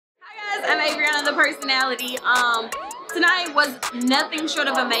guys, I'm Adriana, the personality. Tonight was nothing short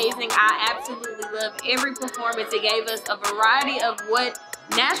of amazing. I absolutely loved every performance. It gave us a variety of what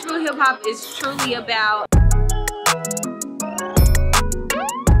Nashville hip hop is truly about.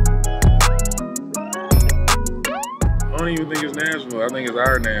 I don't even think it's Nashville. I think it's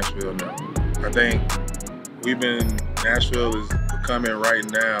our Nashville now. I think Nashville is becoming right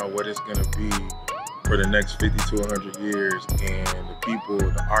now what it's gonna be for the next 50 to 100 years. And the people,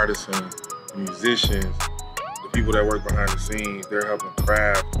 the artisans, the musicians, the people that work behind the scenes, they're helping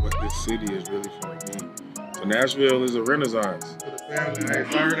craft what this city is really gonna be. So Nashville is a renaissance. For the family, hey,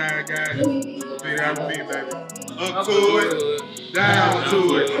 third eye guys, be there to me, baby. Up to it, down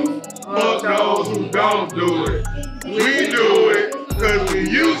to it. Fuck those who don't do it. We do it, cause we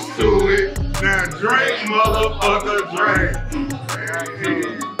used to it. Now drink, motherfucker, drink.